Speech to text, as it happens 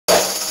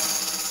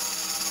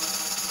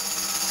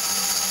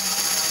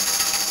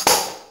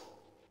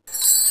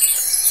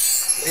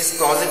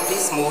project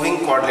is moving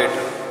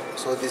quadrilateral.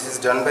 So this is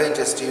done by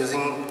just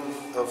using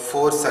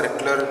 4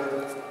 circular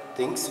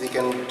things. We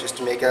can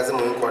just make as a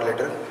moving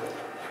quadrilateral.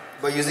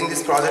 By using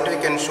this project we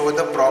can show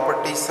the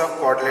properties of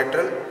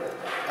quadrilateral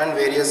and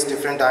various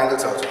different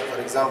angles also. For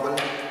example,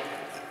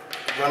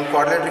 one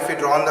quadrilateral, if we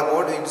draw on the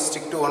board, we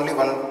stick to only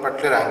one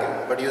particular angle.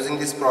 But using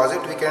this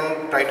project we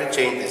can try to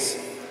change this.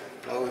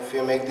 Now if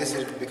you make this,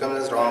 it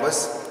becomes a rhombus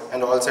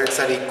and all sides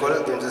are equal,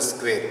 then it's a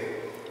square.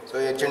 So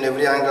each and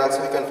every angle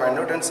also we can find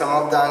out, and some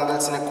of the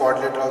angles in a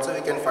quadrilateral also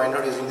we can find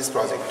out using this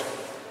project.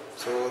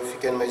 So if you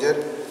can measure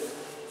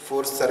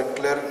 4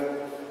 circular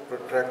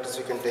protractors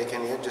you can take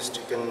in here, just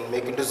you can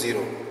make it to 0.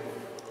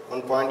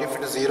 One point if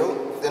it is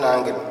 0, then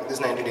angle, this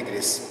is 90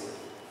 degrees.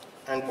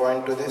 And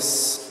point to this,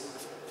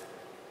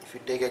 if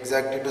you take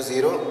exactly to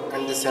 0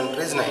 and the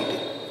center is 90.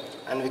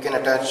 And we can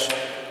attach,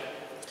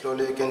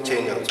 slowly we can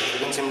change also.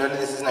 Even similarly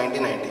this is 90,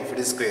 90 if it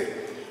is square.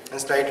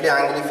 And slightly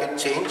angle if it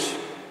change,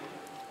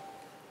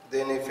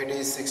 then if it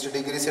is 60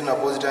 degrees in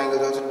opposite angle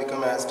also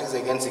become as it is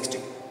again 60.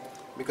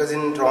 Because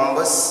in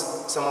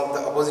rhombus some of the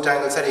opposite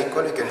angles are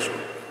equal, we can show.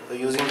 So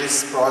using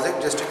this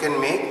project just you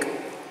can make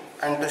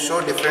and to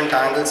show different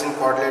angles in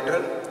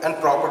quadrilateral and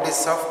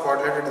properties of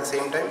quadrilateral at the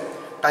same time.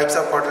 Types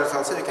of quadrilaterals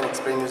also we can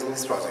explain using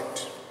this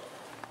project.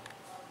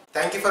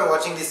 Thank you for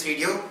watching this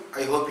video.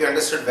 I hope you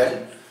understood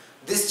well.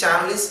 This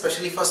channel is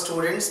specially for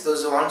students,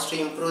 those who want to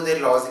improve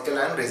their logical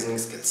and reasoning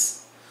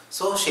skills.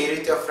 So share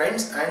with your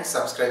friends and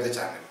subscribe the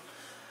channel.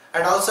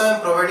 And also I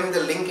am providing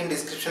the link in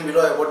description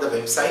below about the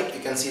website.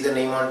 You can see the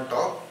name on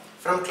top.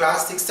 From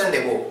class 6th and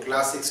above,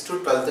 class 6 to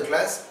 12th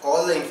class,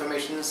 all the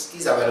information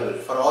is available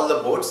for all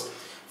the boards,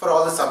 for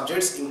all the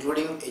subjects,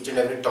 including each and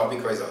every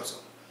topic wise also.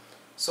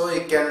 So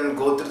you can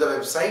go through the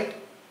website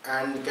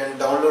and you can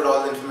download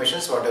all the information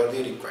whatever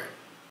you require.